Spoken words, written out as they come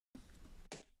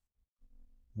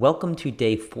Welcome to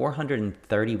day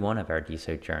 431 of our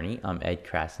DSO journey. I'm Ed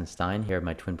Krasenstein here with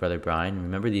my twin brother Brian.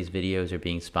 Remember, these videos are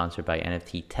being sponsored by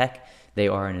NFT Tech. They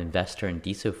are an investor in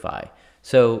DSOFi.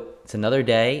 So it's another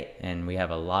day, and we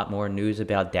have a lot more news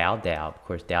about DAODAO. Of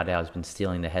course, DAODAO has been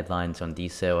stealing the headlines on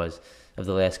DSO as of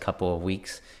the last couple of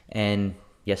weeks, and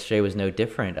yesterday was no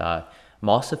different.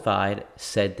 Mossified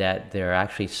said that they're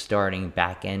actually starting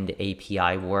back-end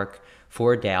API work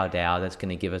for DAODAO that's going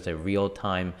to give us a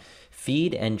real-time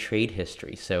feed and trade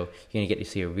history. So you're going to get to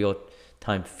see a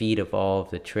real-time feed of all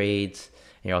of the trades.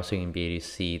 And you're also going to be able to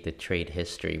see the trade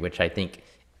history, which I think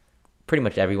pretty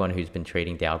much everyone who's been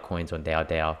trading DAO coins on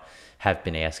DAODAO have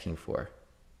been asking for.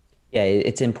 Yeah,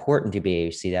 it's important to be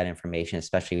able to see that information,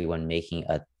 especially when making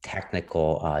a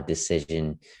technical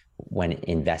decision when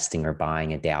investing or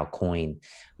buying a DAO coin.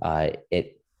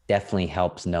 It definitely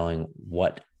helps knowing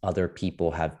what other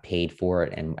people have paid for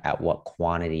it and at what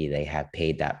quantity they have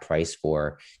paid that price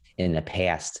for in the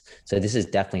past. So this is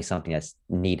definitely something that's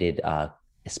needed,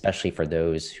 especially for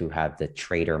those who have the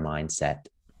trader mindset.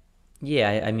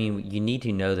 Yeah, I mean, you need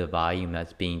to know the volume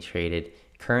that's being traded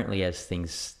currently as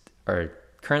things are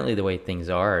currently the way things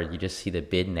are. You just see the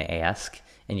bid and the ask,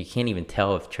 and you can't even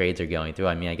tell if trades are going through.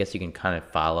 I mean, I guess you can kind of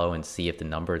follow and see if the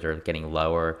numbers are getting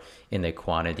lower in the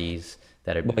quantities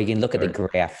that are. Well, you can look at the Or,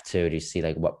 graph too to see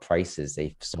like what prices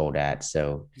they've sold at.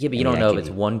 So, yeah, but I you mean, don't that know if gives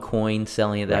it's you, one coin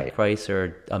selling at that right, price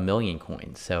or a million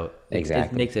coins. So it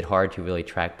exactly. makes it hard to really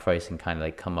track price and kind of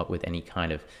like come up with any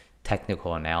kind of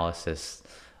technical analysis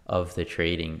of the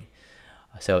trading.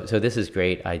 So this is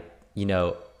great. I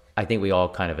think we all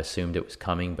kind of assumed it was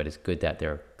coming, but it's good that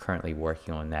they're currently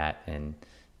working on that, and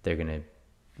they're going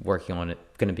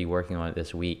to be working on it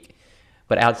this week.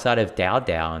 But outside of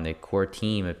DAODAO and the core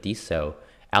team of DSO,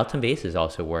 Alton Base is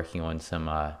also working on some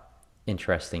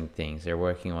interesting things. They're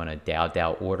working on a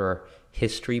DAODAO order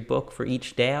history book for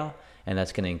each DAO, and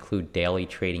that's going to include daily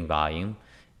trading volume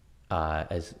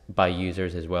as by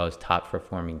users as well as top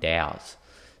performing DAOs.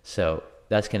 So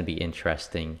that's going to be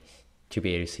interesting to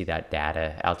be able to see that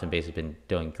data. Alton Base has been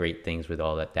doing great things with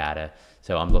all that data,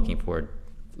 so I'm looking forward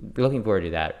to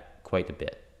that quite a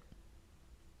bit.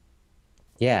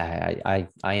 Yeah,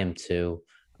 I am too.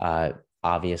 Uh,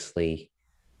 Obviously,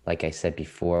 like I said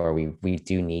before, we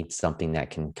do need something that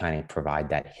can kind of provide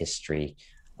that history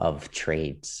of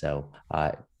trades. So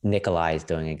Nikolai is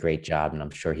doing a great job, and I'm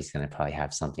sure he's going to probably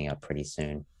have something up pretty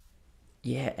soon.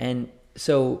 Yeah, and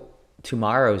so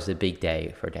tomorrow's the big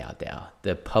day for DAODAO.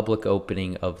 The public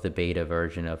opening of the beta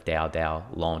version of DAODAO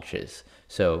launches.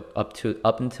 So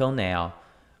up until now,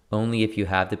 only if you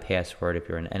have the password, if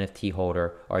you're an NFT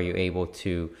holder, are you able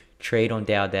to trade on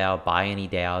DAODAO, buy any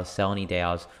DAOs, sell any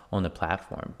DAOs on the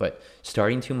platform. But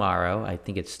starting tomorrow, I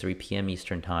think it's 3 p.m.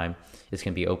 Eastern time, it's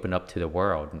going to be open up to the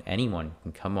world, and anyone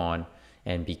can come on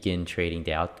and begin trading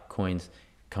DAO coins,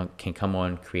 can come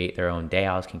on, create their own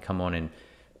DAOs, can come on and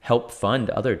help fund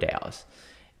other DAOs.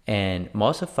 And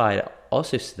Mossified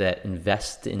also said that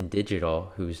Invest in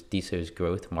Digital, who's DSO's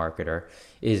growth marketer,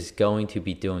 is going to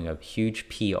be doing a huge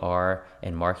PR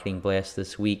and marketing blast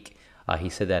this week. He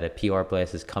said that a PR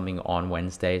blast is coming on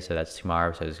Wednesday, so that's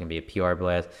tomorrow, so there's going to be a PR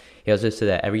blast. He also said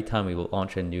that every time we will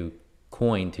launch a new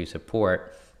coin to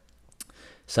support,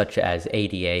 such as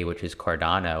ADA, which is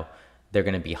Cardano, they're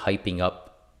going to be hyping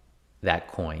up that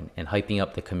coin and hyping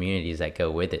up the communities that go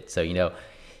with it. So,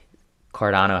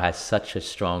 Cardano has such a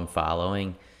strong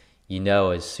following.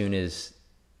 As soon as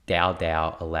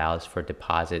DAODAO allows for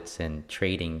deposits and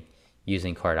trading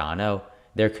using Cardano,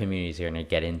 their communities are going to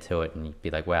get into it and be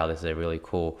like, wow, this is a really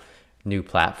cool new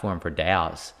platform for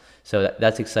DAOs. So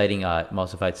that's exciting.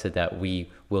 Mulsified said that we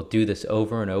will do this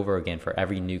over and over again for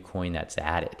every new coin that's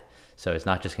added. So it's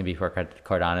not just going to be for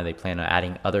Cardano. They plan on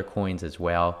adding other coins as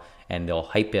well, and they'll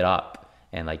hype it up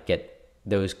and like get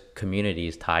those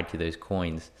communities tied to those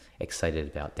coins excited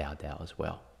about DAODAO as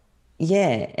well.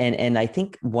 Yeah, and I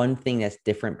think one thing that's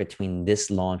different between this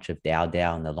launch of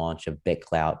DAODAO and the launch of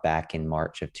BitClout back in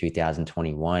March of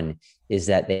 2021 is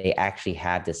that they actually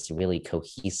have this really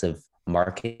cohesive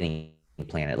marketing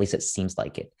plan. At least it seems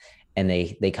like it. And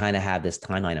they kind of have this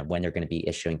timeline of when they're going to be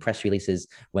issuing press releases,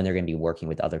 when they're going to be working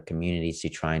with other communities to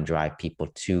try and drive people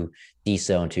to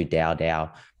DSO and to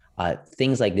DAODAO.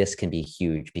 Things like this can be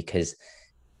huge because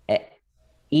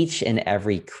each and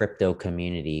every crypto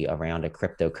community around a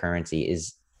cryptocurrency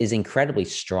is incredibly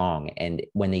strong, and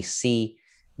when they see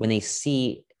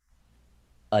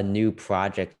a new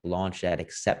project launch that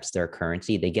accepts their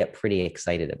currency, they get pretty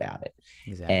excited about it.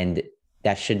 Exactly. And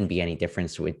that shouldn't be any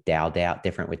different with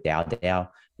DAO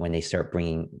when they start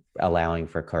allowing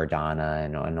for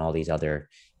Cardano and all these other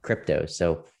cryptos.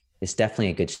 So it's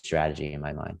definitely a good strategy in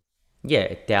my mind.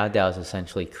 Yeah, DAO is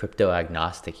essentially crypto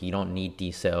agnostic. You don't need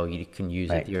DSO. You can use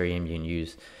Right. Ethereum. You can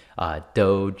use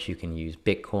Doge. You can use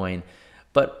Bitcoin.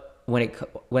 But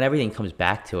when everything comes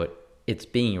back to it, it's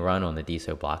being run on the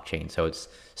DSO blockchain. So it's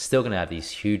still going to have these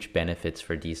huge benefits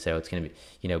for DSO. It's going to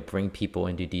be, bring people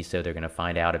into DSO. They're going to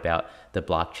find out about the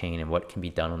blockchain and what can be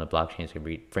done on the blockchain. It's going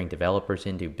to bring developers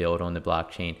in to build on the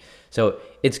blockchain. So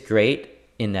it's great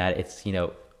in that it's,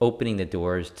 opening the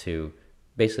doors to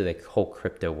basically the whole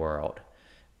crypto world,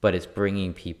 but it's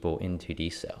bringing people into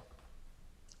DSO.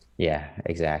 Yeah,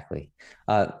 exactly.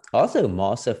 Also,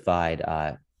 Mossified,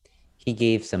 he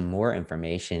gave some more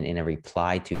information in a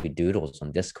reply to Doodles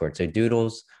on Discord. So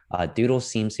Doodles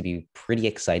seems to be pretty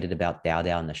excited about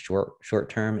DAODAO in the short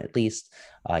term, at least.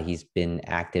 He's been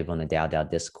active on the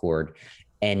DAODAO Discord,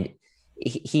 and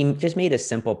he just made a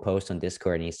simple post on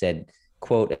Discord, and he said,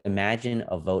 "quote Imagine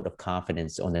a vote of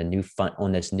confidence on the new fund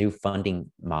on this new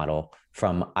funding model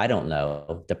from I don't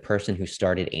know the person who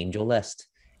started AngelList."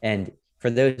 And for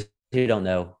those who don't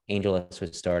know, AngelList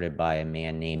was started by a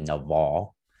man named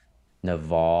Naval.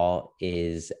 Naval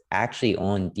is actually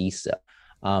on DISA.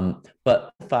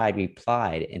 But Fi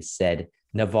replied and said,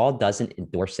 Naval doesn't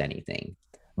endorse anything,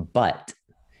 but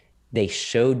they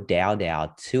showed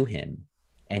DAODAO to him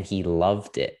and he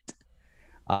loved it.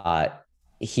 Uh,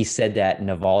 he said that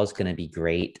Naval is going to be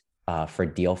great for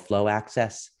deal flow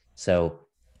access. So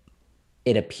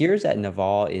it appears that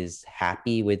Naval is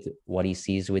happy with what he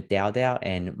sees with DAODAO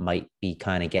and might be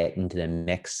kind of get into the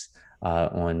mix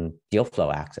on deal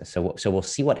flow access. So we'll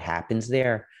see what happens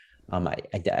there.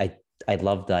 I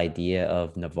love the idea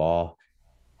of Naval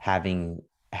having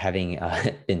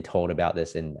been told about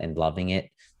this and loving it.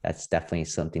 That's definitely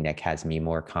something that has me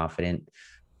more confident.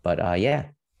 But yeah,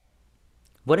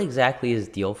 What exactly is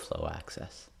deal flow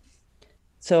access?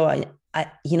 so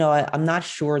I'm not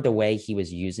sure the way he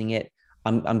was using it.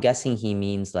 I'm guessing he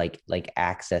means like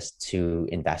access to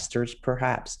investors,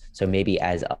 perhaps. So maybe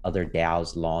as other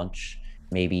DAOs launch,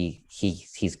 maybe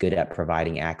he's good at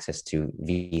providing access to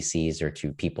VCs or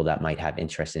to people that might have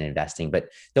interest in investing. But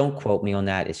don't quote me on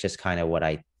that. It's just kind of what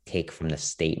I take from the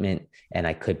statement, and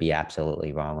I could be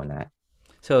absolutely wrong on that.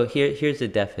 So here's the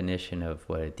definition of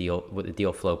what the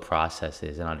deal flow process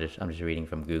is, and I'm just reading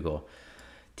from Google.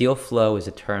 Deal flow is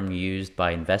a term used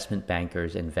by investment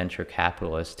bankers and venture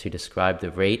capitalists to describe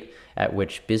the rate at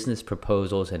which business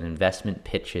proposals and investment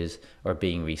pitches are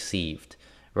being received.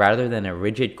 Rather than a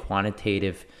rigid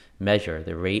quantitative measure,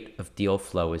 the rate of deal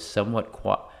flow is somewhat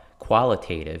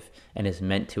qualitative and is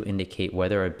meant to indicate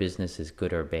whether a business is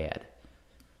good or bad.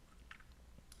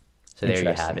 So there you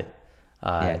have Interesting. it.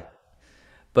 Uh, Yeah.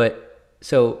 but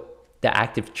so the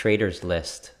active traders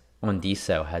list on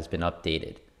DSO has been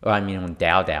updated, or I mean on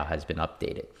DAODAO has been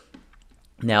updated.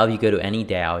 Now, if you go to any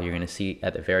DAO, you're going to see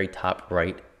at the very top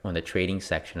right on the trading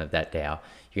section of that DAO,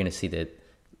 you're going to see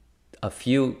a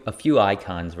few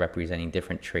icons representing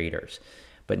different traders.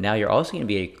 But now you're also going to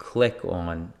be able to click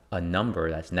on a number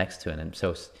that's next to them.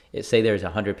 So say there's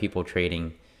 100 people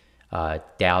trading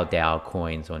DAO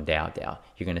coins on DAO.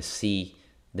 You're going to see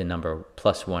the number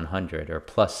plus 100 or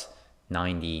plus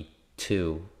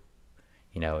 92,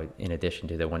 in addition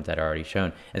to the ones that are already shown.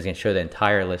 And it's going to show the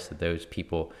entire list of those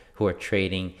people who are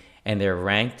trading, and they're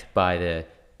ranked by the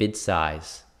bid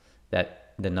size,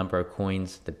 that the number of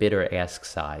coins, the bid or ask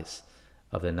size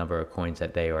of the number of coins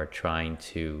that they are trying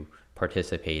to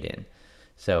participate in.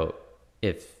 So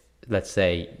if, let's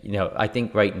say, I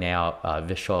think right now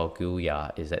Vishal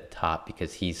Guya is at top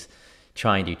because he's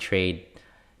trying to trade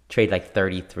like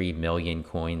 33 million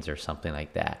coins or something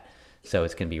like that. So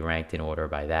it's going to be ranked in order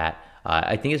by that.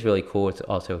 I think it's really cool. It's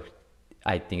also,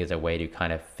 I think, is a way to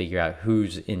kind of figure out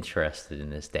who's interested in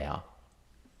this DAO.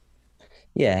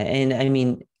 Yeah, and I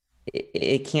mean,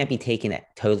 it can't be taken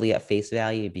totally at face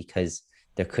value because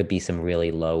there could be some really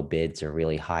low bids or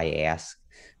really high ask.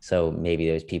 So maybe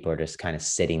those people are just kind of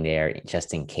sitting there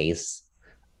just in case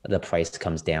the price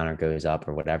comes down or goes up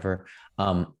or whatever.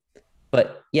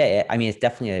 But yeah, I mean, it's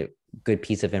definitely a good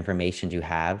piece of information to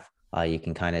have. You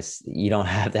can kind of you don't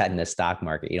have that in the stock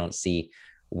market. You don't see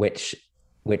which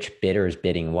which bidder is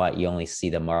bidding what. You only see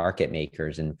the market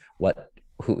makers and what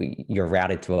who you're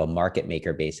routed to a market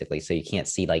maker basically. So you can't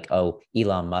see like, oh,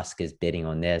 Elon Musk is bidding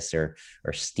on this or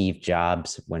Steve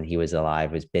Jobs when he was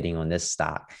alive was bidding on this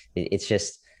stock. It's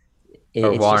just Or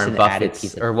it's just Warren an added Buffett's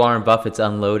piece of or Warren Buffett's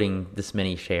unloading this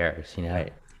many shares.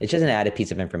 right. It's just an added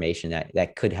piece of information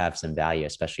that could have some value,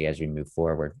 especially as we move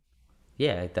forward.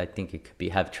 Yeah, I think it could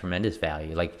have tremendous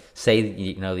value. Like, say,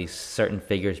 these certain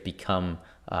figures become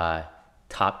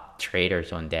top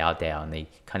traders on DAO, and they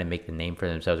kind of make the name for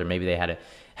themselves, or maybe they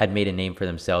had made a name for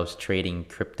themselves trading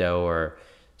crypto or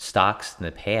stocks in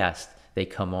the past, they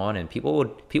come on and people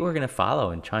are going to follow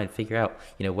and try and figure out,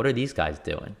 what are these guys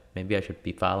doing? Maybe I should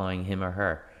be following him or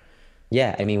her.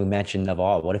 Yeah, I mean, we mentioned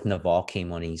Naval. What if Naval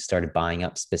came on and he started buying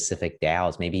up specific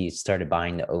DAOs? Maybe he started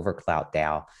buying the overcloud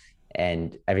DAO,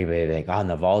 and everybody would be like, "Oh,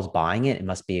 Naval's buying it. It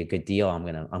must be a good deal. I'm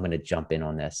gonna jump in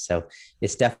on this." So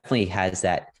this definitely has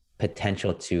that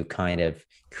potential to kind of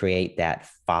create that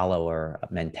follower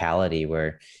mentality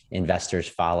where investors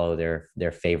follow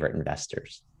their favorite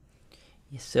investors.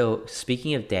 So,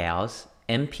 speaking of DAOs,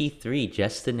 MP3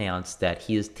 just announced that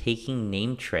he is taking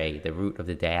NameTrade, the root of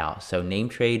the DAO. So,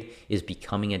 NameTrade is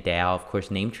becoming a DAO. Of course,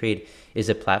 NameTrade is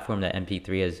a platform that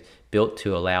MP3 has built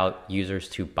to allow users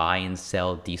to buy and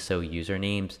sell DSO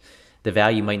usernames. The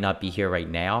value might not be here right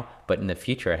now, but in the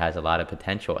future, it has a lot of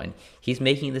potential. And he's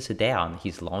making this a DAO, and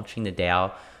he's launching the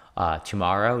DAO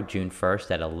tomorrow, June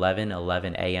 1st at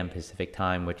 11:11 a.m. Pacific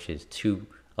time, which is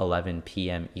 2:11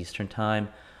 p.m. Eastern time.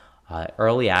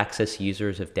 Early access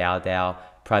users of DAODAO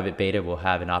private beta will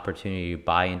have an opportunity to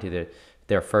buy into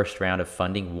their first round of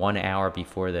funding 1 hour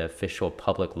before the official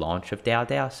public launch of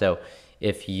DAODAO. So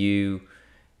if you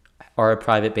are a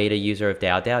private beta user of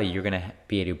DAODAO, you're going to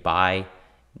be able to buy,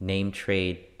 name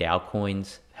trade DAO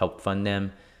coins, help fund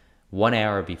them 1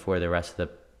 hour before the rest of the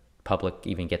public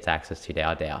even gets access to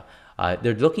DAODAO.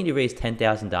 They're looking to raise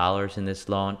 $10,000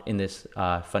 in this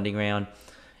funding round.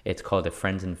 It's called the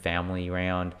Friends and Family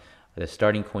round. The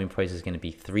starting coin price is going to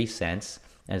be 3 cents,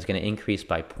 and it's going to increase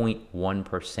by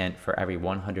 0.1% for every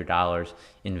 $100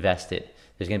 invested.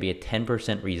 There's going to be a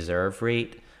 10% reserve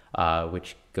rate,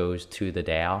 which goes to the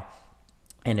DAO,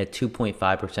 and a 2.5%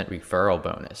 referral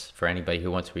bonus for anybody who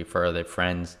wants to refer their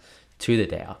friends to the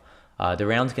DAO. The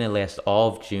round's going to last all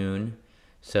of June,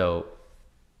 so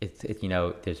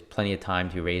there's plenty of time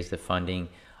to raise the funding.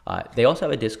 They also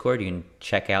have a Discord. You can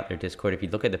check out their Discord. If you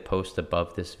look at the post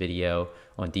above this video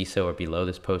on DSO or below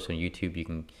this post on YouTube, you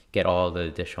can get all the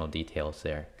additional details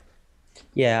there.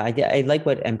 Yeah, I like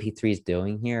what MP3 is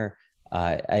doing here.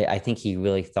 I think he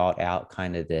really thought out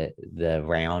kind of the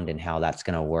round and how that's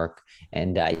going to work.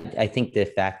 And I think the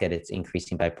fact that it's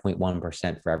increasing by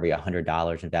 0.1% for every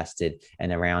 $100 invested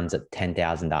and the round's at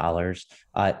 $10,000.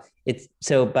 It's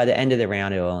so by the end of the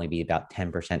round, it'll only be about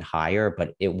 10% higher,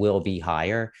 but it will be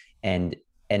higher. And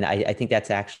I think that's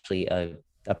actually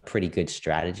a pretty good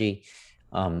strategy.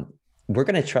 Um, we're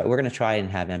gonna try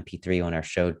and have MP3 on our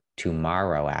show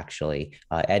tomorrow. Actually,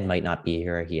 Ed might not be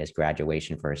here; he has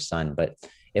graduation for his son, but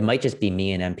it might just be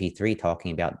me and MP3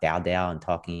 talking about DAO and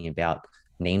talking about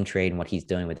name trade and what he's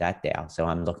doing with that DAO. So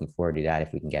I'm looking forward to that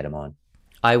if we can get him on.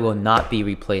 I will not be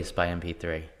replaced by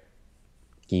MP3.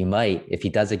 You might, if he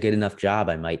does a good enough job,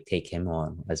 I might take him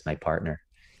on as my partner.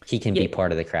 He can Yeah, be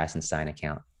part of the Krasenstein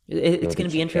account. it's He'll be going to be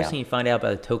kicked out. interesting to find out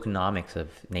about the tokenomics of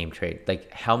name trade. Like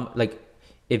how, like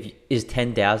if is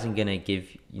 10,000 going to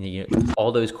give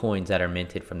all those coins that are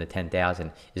minted from the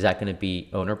 10,000? Is that going to be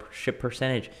ownership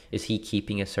percentage? Is he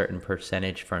keeping a certain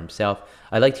percentage for himself?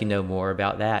 I'd like to know more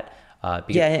about that.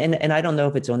 Because Yeah, and I don't know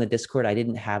if it's on the Discord. I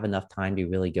didn't have enough time to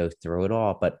really go through it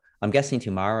all, but I'm guessing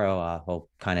tomorrow he'll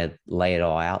kind of lay it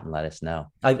all out and let us know.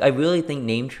 I really think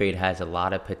name trade has a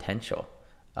lot of potential.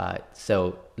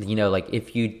 So, like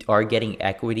if you are getting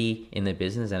equity in the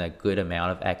business and a good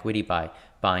amount of equity by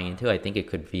buying into it, I think it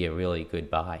could be a really good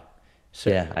buy.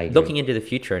 So Yeah, I agree. looking into the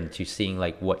future and to seeing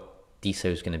like what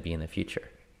DSO is going to be in the future.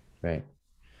 Right.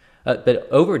 But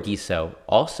OverDSO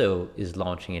also is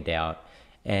launching a DAO,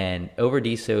 and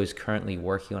OverDSO is currently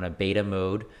working on a beta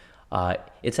mode.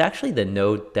 It's actually the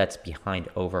node that's behind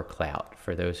Overcloud.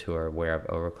 For those who are aware of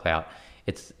Overcloud,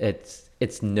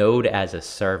 it's node as a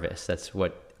service. That's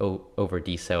what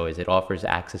OverDSO is. It offers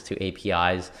access to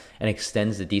APIs and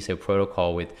extends the DSO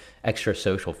protocol with extra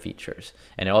social features,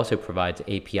 and it also provides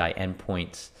API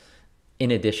endpoints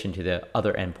in addition to the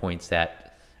other endpoints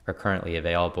that are currently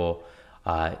available.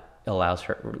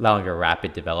 Allowing for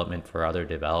rapid development for other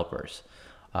developers.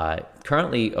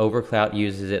 Currently, Overcloud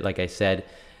uses it, like I said.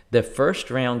 The first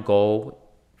round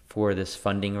goal for this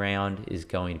funding round is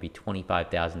going to be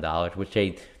 $25,000,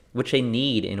 which they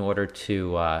need in order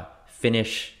to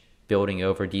finish building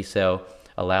OverDSO,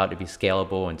 allow it to be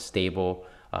scalable and stable.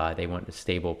 They want a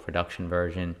stable production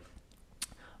version.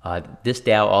 This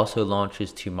DAO also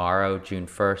launches tomorrow, June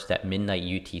 1st at midnight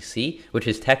UTC, which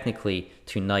is technically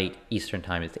tonight Eastern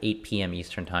time. It's 8 p.m.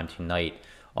 Eastern time tonight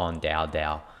on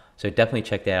DAODAO. So definitely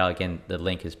check that out. Again, the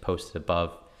link is posted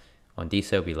above on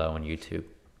DSO, below on YouTube.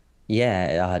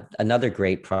 Yeah, another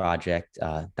great project,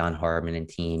 Don Harmon and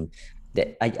team.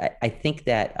 That I think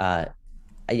that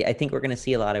I think we're going to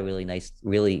see a lot of really nice,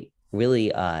 really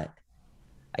I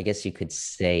guess you could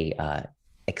say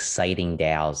exciting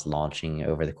DAOs launching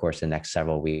over the course of the next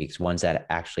several weeks, ones that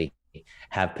actually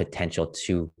have potential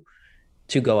to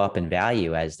go up in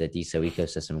value as the DeSo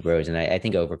ecosystem grows. And I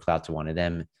think Overcloud's one of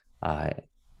them. Uh,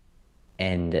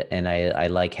 and I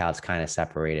like how it's kind of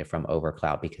separated from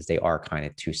Overcloud because they are kind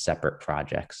of two separate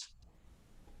projects.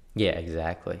 Yeah,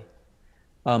 exactly.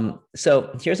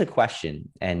 So here's a question,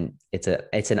 and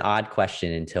it's an odd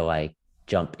question until I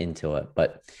jump into it.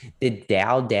 But did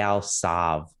DAO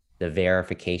solve the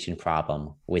verification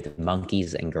problem with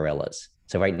monkeys and gorillas?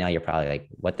 So right now you're probably like,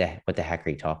 what the heck are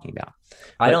you talking about?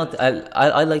 I But don't.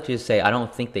 I'd like to just say I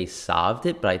don't think they solved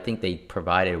it, but I think they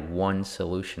provided one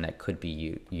solution that could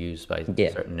be used by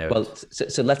yeah, certain well,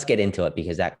 nodes. so let's get into it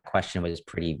because that question was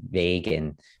pretty vague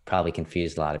and probably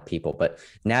confused a lot of people. But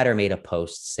Nader made a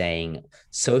post saying,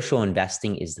 social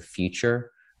investing is the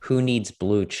future. Who needs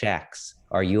blue checks?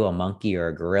 Are you a monkey or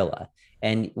a gorilla?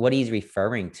 And what he's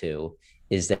referring to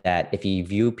is that if you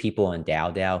view people in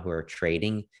DAO who are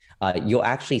trading, you'll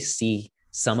actually see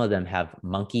some of them have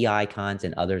monkey icons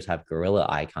and others have gorilla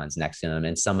icons next to them,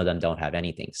 and some of them don't have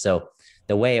anything. So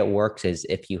the way it works is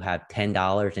if you have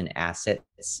 $10 in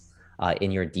assets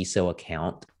in your DeSo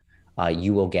account,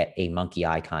 you will get a monkey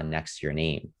icon next to your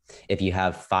name. If you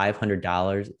have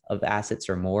 $500 of assets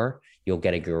or more, you'll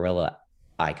get a gorilla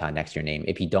icon next to your name.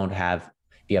 If you have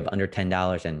under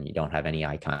 $10 and you don't have any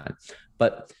icon.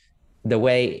 But the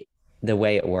way the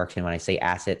way it works, and when I say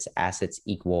assets, assets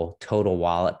equal total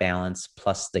wallet balance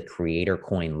plus the creator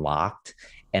coin locked.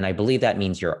 And I believe that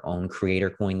means your own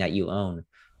creator coin that you own.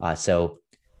 So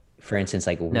for instance,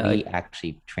 like No, we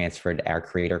actually transferred our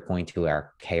creator coin to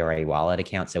our KRA wallet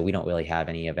account. So we don't really have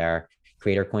any of our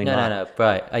creator coin no, locked.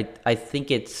 but I think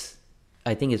it's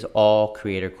all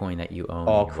creator coin that you own in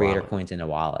All your creator wallet. coins in a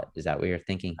wallet. Is that what you're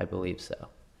thinking? I believe so.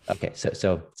 Okay,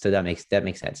 so that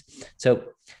makes sense. So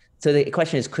so the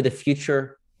question is, could a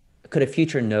future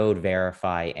node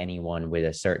verify anyone with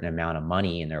a certain amount of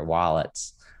money in their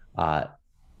wallets? Uh,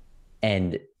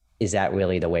 and is that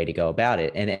really the way to go about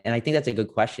it? And I think that's a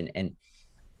good question. And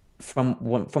from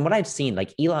what I've seen,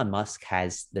 like Elon Musk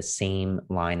has the same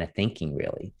line of thinking,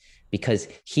 really, because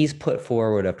he's put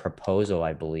forward a proposal,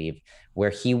 I believe,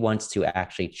 where he wants to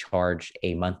actually charge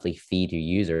a monthly fee to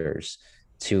users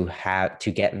to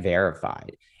get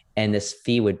verified, and this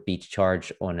fee would be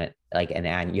charged on it like an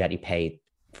and you had to pay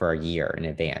for a year in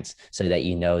advance so that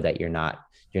you know that you're not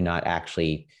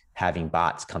actually having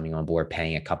bots coming on board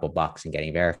paying a couple bucks and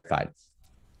getting verified.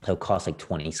 So it costs like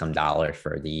 20 some dollars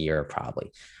for the year,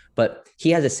 probably. But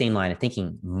he has the same line of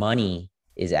thinking. Money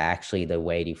is actually the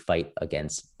way to fight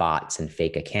against bots and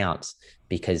fake accounts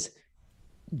because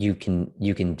you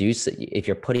can do so. If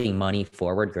you're putting money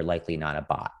forward, you're likely not a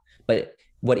bot. But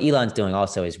what Elon's doing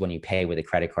also is when you pay with a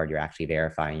credit card, you're actually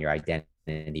verifying your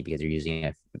identity because you're using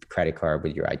a credit card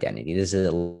with your identity. This is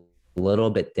a little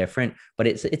bit different, but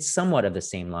it's somewhat of the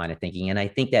same line of thinking. And I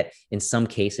think that in some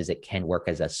cases it can work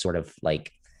as a sort of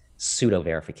like pseudo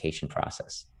verification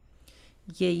process.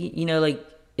 Yeah, like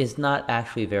it's not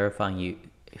actually verifying you.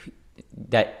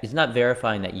 That it's not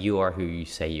verifying that you are who you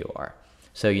say you are.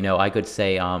 So I could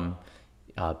say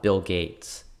Bill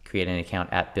Gates, create an account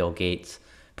at Bill Gates,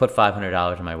 put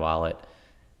 $500 in my wallet.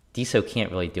 DeSo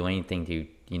can't really do anything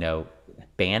to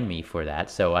ban me for that.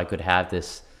 So I could have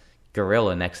this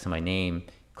gorilla next to my name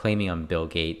claiming I'm Bill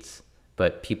Gates,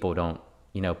 but people don't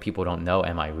know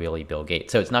am I really Bill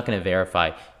Gates. So it's not going to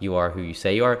verify you are who you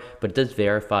say you are, but it does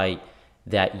verify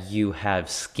that you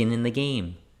have skin in the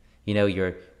game.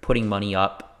 You're putting money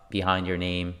up behind your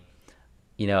name.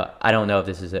 I don't know if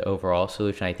this is an overall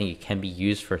solution. I think it can be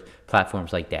used for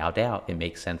platforms like DAODAO. It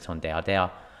makes sense on DAODAO.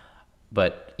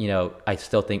 But, I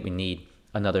still think we need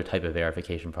another type of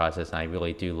verification process. And I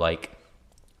really do like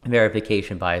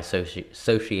verification by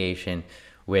association,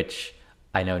 which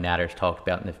I know Natter's talked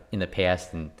about in the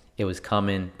past, and it was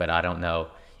coming, but I don't know.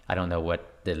 I don't know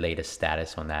what the latest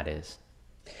status on that is.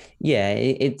 Yeah,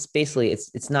 it's basically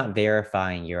it's not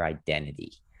verifying your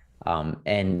identity.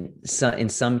 And so in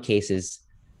some cases,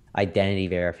 identity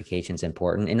verification is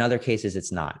important. In other cases,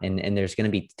 it's not. And there's going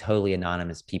to be totally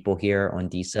anonymous people here on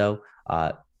DeSo.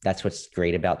 That's what's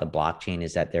great about the blockchain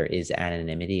is that there is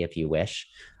anonymity if you wish.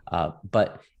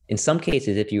 But in some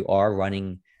cases, if you are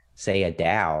running, say, a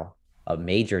DAO, a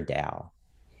major DAO,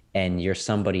 and you're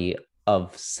somebody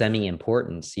of semi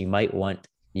importance, you might want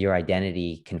your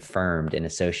identity confirmed and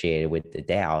associated with the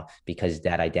DAO because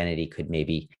that identity could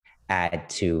maybe add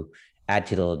to add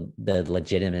to the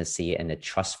legitimacy and the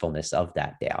trustfulness of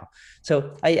that DAO.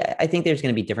 So I think there's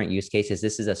going to be different use cases.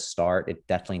 This is a start. It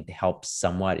definitely helps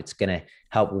somewhat. It's going to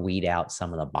help weed out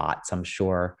some of the bots, I'm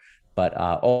sure. But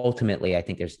ultimately, I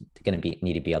think there's going to be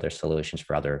need to be other solutions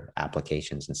for other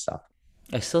applications and stuff.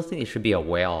 I still think it should be a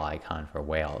whale icon for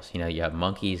whales. You have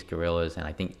monkeys, gorillas, and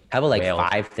I think How about like whales.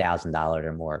 $5,000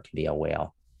 or more can be a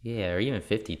whale? Yeah, or even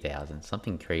 50,000,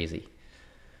 something crazy.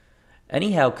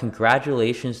 Anyhow,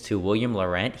 congratulations to William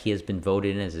Laurent. He has been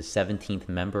voted in as the 17th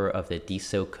member of the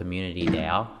DSO Community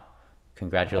DAO. Well,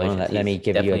 Congratulations. let He's me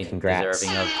give you a definitely congrats.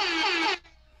 deserving of.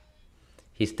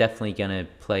 He's definitely going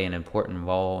to play an important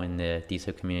role in the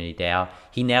DSO Community DAO.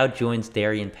 He now joins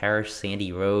Darian Parrish,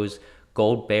 Sandy Rose,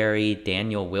 Goldberry,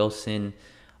 Daniel Wilson,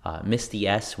 Misty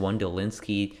S.,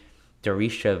 Wondolinsky,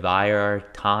 Dorisha Vier,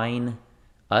 Tyne,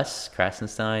 us,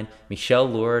 Krasenstein, Michelle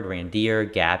Lord,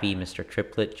 Randier, Gabby, Mr.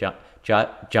 Triplet,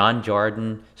 John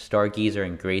Jordan, Stargazer,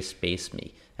 and Grace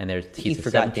Baseme. And I think you he's the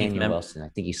forgot 17th Daniel member. Wilson. I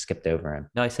think you skipped over him.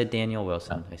 No, I said Daniel Oh,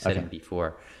 Wilson. I said him okay.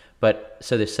 before. But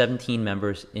so there's 17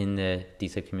 members in the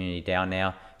DSO community down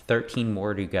now, 13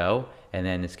 more to go, and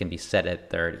then it's going to be set at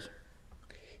 30.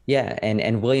 Yeah,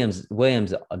 and Williams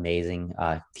amazing.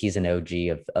 He's an OG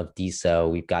of DSO.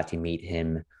 We've got to meet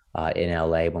him in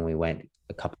LA when we went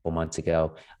a couple months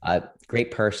ago.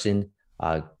 Great person,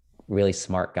 really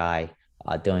smart guy,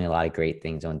 doing a lot of great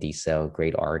things on DSO.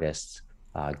 Great artist,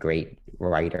 great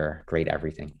writer, great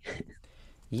everything.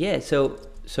 Yeah, so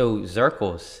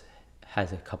Zirkles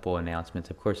has a couple announcements.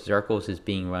 Of course, Zirkles is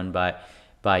being run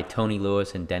by Tony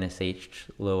Lewis and Dennis H.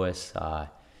 Lewis,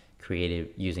 created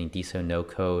using DSO no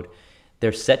code.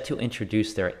 They're set to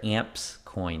introduce their AMPS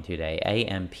coin today,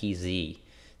 AMPZ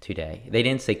today. They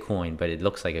didn't say coin, but it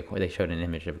looks like a coin. They showed an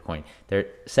image of a coin. They're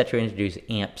set to introduce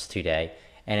AMPS today,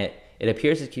 and it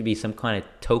appears it could be some kind of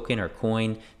token or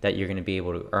coin that you're going to be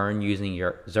able to earn using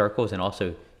your Zirkles and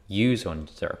also use on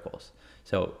Zirkles.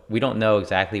 So we don't know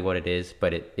exactly what it is,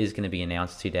 but it is going to be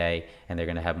announced today, and they're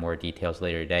going to have more details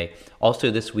later today. Also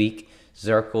this week,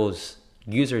 Zirkle's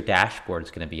user dashboard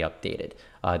is going to be updated.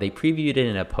 They previewed it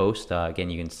in a post. Again,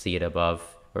 you can see it above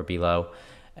or below.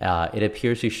 It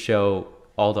appears to show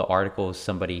all the articles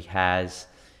somebody has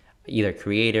either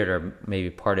created or maybe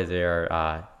part of their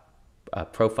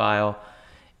profile.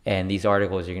 And these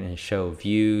articles are going to show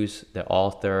views, the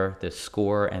author, the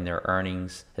score, and their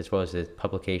earnings, as well as the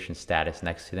publication status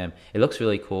next to them. It looks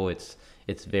really cool. It's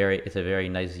a very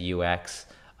nice UX.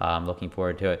 I'm looking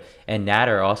forward to it. And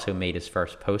Natter also made his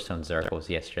first post on Zirkles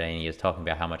yesterday, and he was talking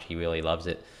about how much he really loves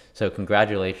it. So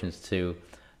congratulations to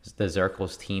the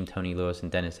Zirkles team, Tony Lewis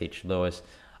and Dennis H. Lewis.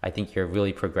 I think you're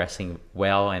really progressing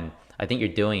well, and I think you're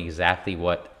doing exactly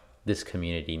what this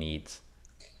community needs.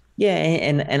 Yeah,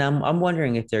 and I'm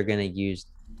wondering if they're going to use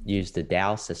the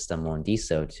DAO system on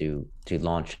DSO to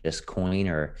launch this coin,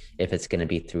 or if it's going to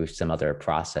be through some other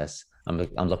process. I'm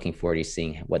looking forward to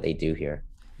seeing what they do here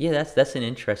Yeah, that's an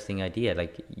interesting idea.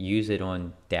 Like use it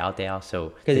on DAO. So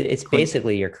because the it's coin,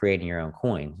 basically you're creating your own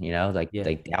coin, yeah, like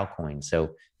DAO coin.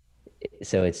 So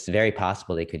it's very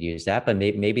possible they could use that, but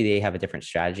maybe they have a different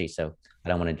strategy. So I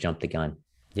don't want to jump the gun.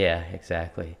 yeah,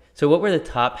 exactly. So what were the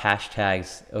top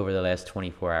hashtags over the last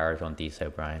 24 hours on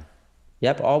DSO, Brian?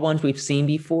 Yep, all ones we've seen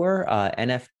before: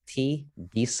 NFT,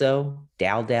 DSO,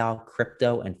 DAODAO,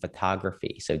 crypto, and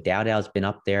photography. So DAODAO's been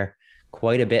up there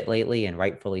quite a bit lately, and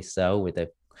rightfully so, with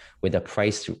the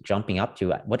price jumping up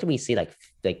to what did we see,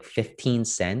 like 15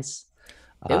 cents,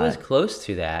 It was uh, close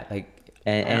to that. I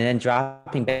and don't, then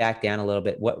dropping back down a little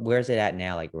bit. Where's it at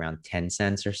now? Like around 10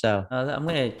 cents or so. I'm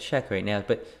gonna check right now.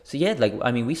 But so yeah, like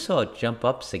I mean, we saw it jump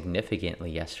up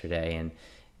significantly yesterday, and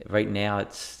right now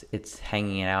it's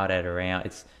hanging out at around.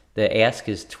 It's the ask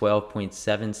is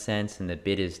 12.7 cents, and the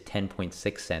bid is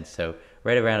 10.6 cents. So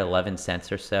right around 11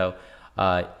 cents or so.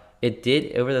 Uh, it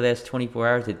did over the last 24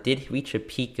 hours. It did reach a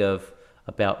peak of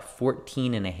about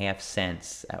 14 and a half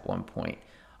cents at one point.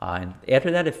 And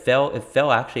after that, it fell. It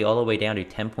fell actually all the way down to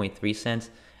 10.3 cents.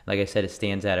 Like I said, it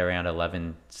stands at around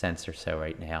 11 cents or so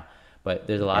right now. But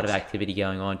there's a lot of It's activity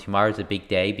going on. Tomorrow's a big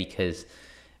day because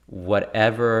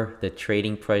whatever the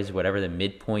trading price, whatever the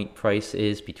midpoint price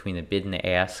is between the bid and the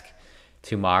ask,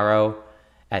 tomorrow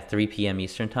at 3 p.m.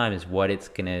 Eastern time is what it's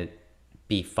going to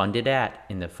be funded at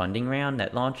in the funding round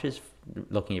that launches,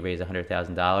 looking to raise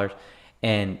 $100,000.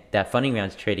 And that funding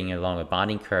round is trading along a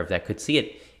bonding curve that could see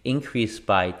it increase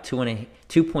by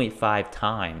 2.5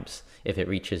 times if it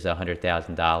reaches a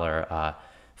 $100,000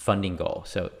 funding goal.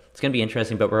 So it's going to be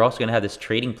interesting, but we're also going to have this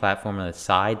trading platform on the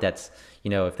side that's,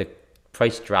 if the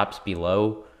price drops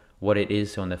below what it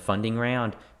is on the funding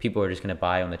round, people are just going to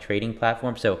buy on the trading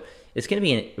platform. So it's going to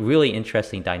be a really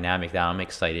interesting dynamic that I'm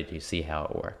excited to see how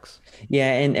it works.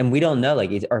 Yeah, and we don't know.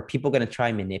 Like, are people going to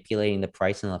try manipulating the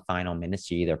price in the final minutes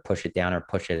to either push it down or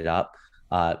push it up?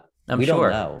 I'm We don't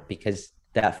sure. know because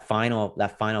that final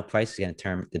price is going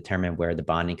to determine where the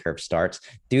bonding curve starts.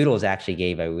 Doodles actually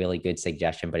gave a really good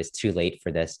suggestion, but it's too late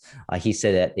for this. He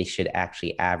said that they should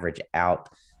actually average out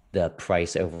the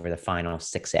price over the final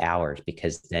 6 hours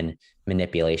because then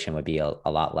manipulation would be a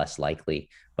lot less likely.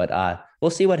 But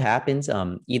we'll see what happens.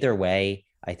 Either way,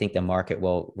 I think the market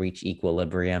will reach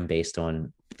equilibrium based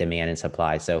on demand and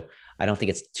supply. So I don't think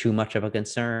it's too much of a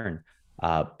concern.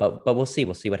 But we'll see.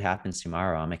 We'll see what happens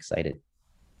tomorrow. I'm excited.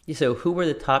 Yeah, so who were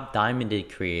the top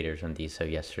diamonded creators on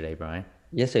DSO yesterday, Brian?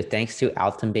 Yeah, so thanks to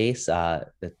Alton Base,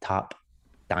 the top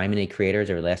diamond creators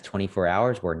over the last 24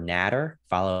 hours were Natter,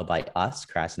 followed by us,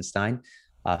 Krasenstein,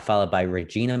 followed by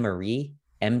Regina Marie,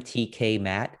 MTK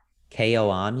Matt,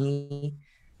 Koami,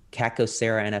 Kako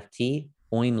Sarah NFT,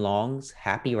 Oim Longs,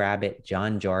 Happy Rabbit,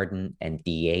 John Jordan, and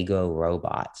Diego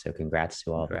Robot. So congrats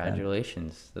to all of them.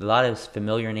 Congratulations. A lot of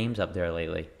familiar names up there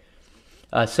lately.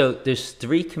 So there's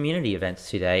 3 community events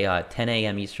today, 10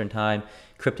 a.m. Eastern Time.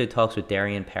 Crypto Talks with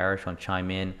Darian Parrish on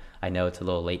Chime In. I know it's a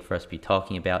little late for us to be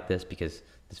talking about this because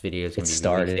this video is going It to be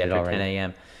released started after already. 10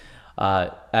 a.m.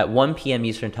 At 1 p.m.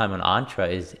 Eastern Time on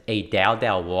Entra is a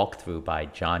DAO walkthrough by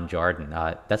John Jordan.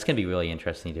 That's going to be really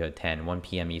interesting to attend. 1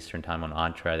 p.m. Eastern Time on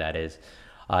Entra, that is.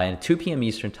 And 2 p.m.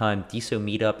 Eastern Time, DSO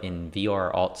meetup in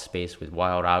VR alt space with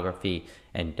Wildography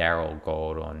and Daryl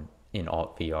Gold in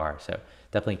alt VR. So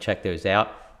definitely check those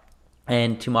out.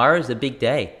 And tomorrow is a big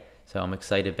day, so I'm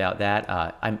excited about that.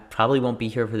 I probably won't be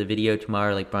here for the video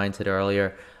tomorrow, like Brian said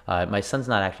earlier. My son's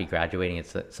not actually graduating;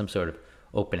 it's some sort of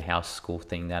open house school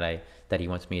thing that he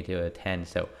wants me to attend.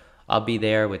 So I'll be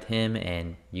there with him,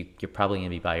 and you're probably gonna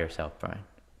be by yourself, Brian.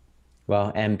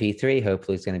 Well, MP3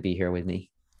 hopefully is going to be here with me.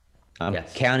 I'm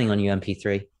Yes. counting on you,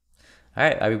 MP3. All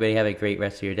right, everybody, have a great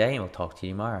rest of your day, and we'll talk to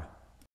you tomorrow.